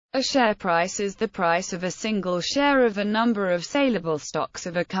A share price is the price of a single share of a number of saleable stocks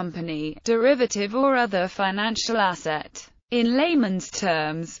of a company, derivative or other financial asset. In layman's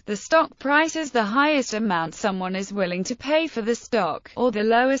terms, the stock price is the highest amount someone is willing to pay for the stock, or the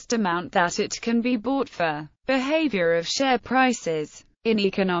lowest amount that it can be bought for. Behavior of share prices. In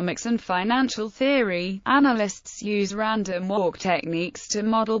economics and financial theory, analysts use random walk techniques to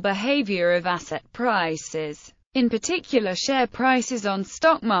model behavior of asset prices. In particular, share prices on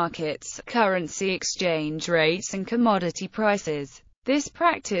stock markets, currency exchange rates and commodity prices. This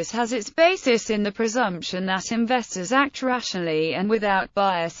practice has its basis in the presumption that investors act rationally and without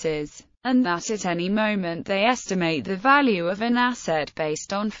biases, and that at any moment they estimate the value of an asset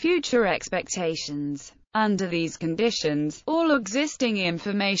based on future expectations. Under these conditions, all existing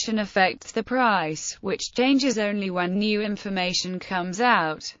information affects the price, which changes only when new information comes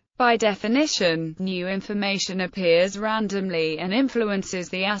out. By definition, new information appears randomly and influences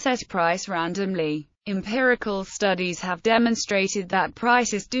the asset price randomly. Empirical studies have demonstrated that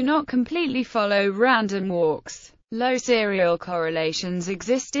prices do not completely follow random walks. Low serial correlations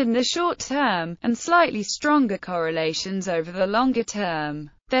exist in the short term, and slightly stronger correlations over the longer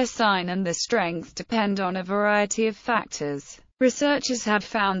term. Their sign and their strength depend on a variety of factors. Researchers have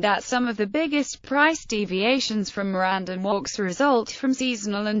found that some of the biggest price deviations from random walks result from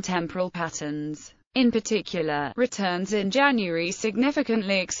seasonal and temporal patterns. In particular, returns in January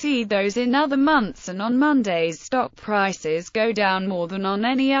significantly exceed those in other months, and on Mondays stock prices go down more than on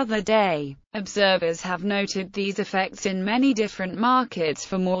any other day. Observers have noted these effects in many different markets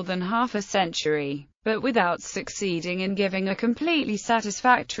for more than half a century, but without succeeding in giving a completely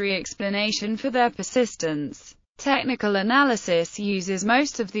satisfactory explanation for their persistence. Technical analysis uses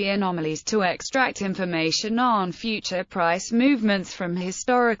most of the anomalies to extract information on future price movements from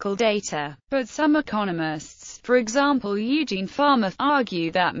historical data, but some economists, for example Eugene Fama, argue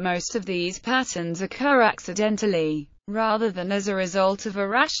that most of these patterns occur accidentally, rather than as a result of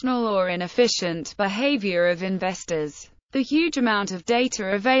irrational or inefficient behavior of investors. The huge amount of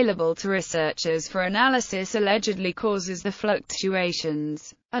data available to researchers for analysis allegedly causes the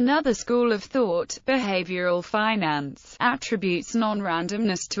fluctuations. Another school of thought, behavioral finance, attributes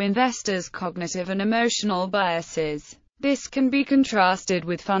non-randomness to investors' cognitive and emotional biases. This can be contrasted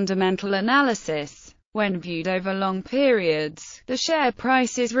with fundamental analysis. When viewed over long periods, the share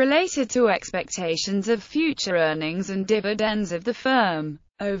price is related to expectations of future earnings and dividends of the firm.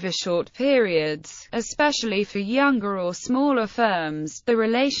 Over short periods, especially for younger or smaller firms, the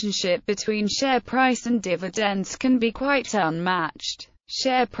relationship between share price and dividends can be quite unmatched.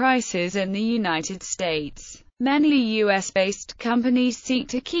 Share prices in the United States. Many US-based companies seek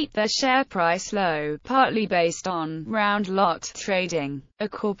to keep their share price low, partly based on round lot trading. A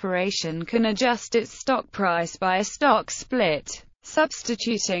corporation can adjust its stock price by a stock split,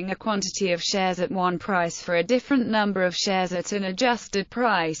 substituting a quantity of shares at one price for a different number of shares at an adjusted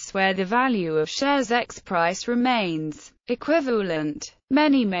price where the value of shares X price remains equivalent.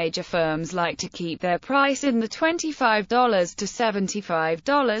 Many major firms like to keep their price in the $25 to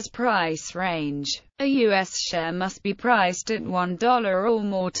 $75 price range. A U.S. share must be priced at $1 or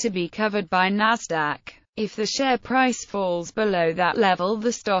more to be covered by NASDAQ. If the share price falls below that level,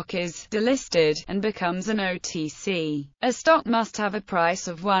 the stock is delisted and becomes an OTC. A stock must have a price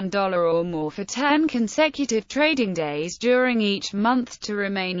of $1 or more for 10 consecutive trading days during each month to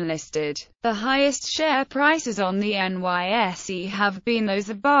remain listed. The highest share prices on the NYSE have been those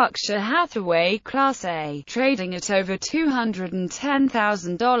of Berkshire Hathaway Class A, trading at over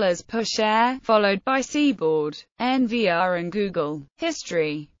 $210,000 per share, followed by Seaboard, NVR and Google.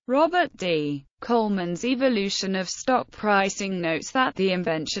 History. Robert D. Coleman's Evolution of Stock Pricing notes that the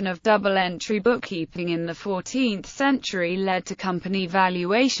invention of double-entry bookkeeping in the 14th century led to company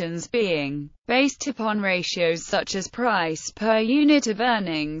valuations being based upon ratios such as price per unit of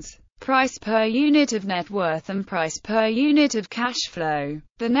earnings, price per unit of net worth and price per unit of cash flow.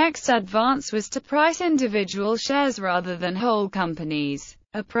 The next advance was to price individual shares rather than whole companies.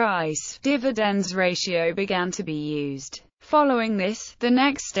 A price-dividends ratio began to be used. Following this, the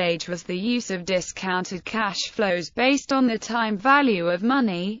next stage was the use of discounted cash flows based on the time value of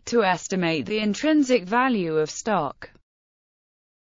money, to estimate the intrinsic value of stock.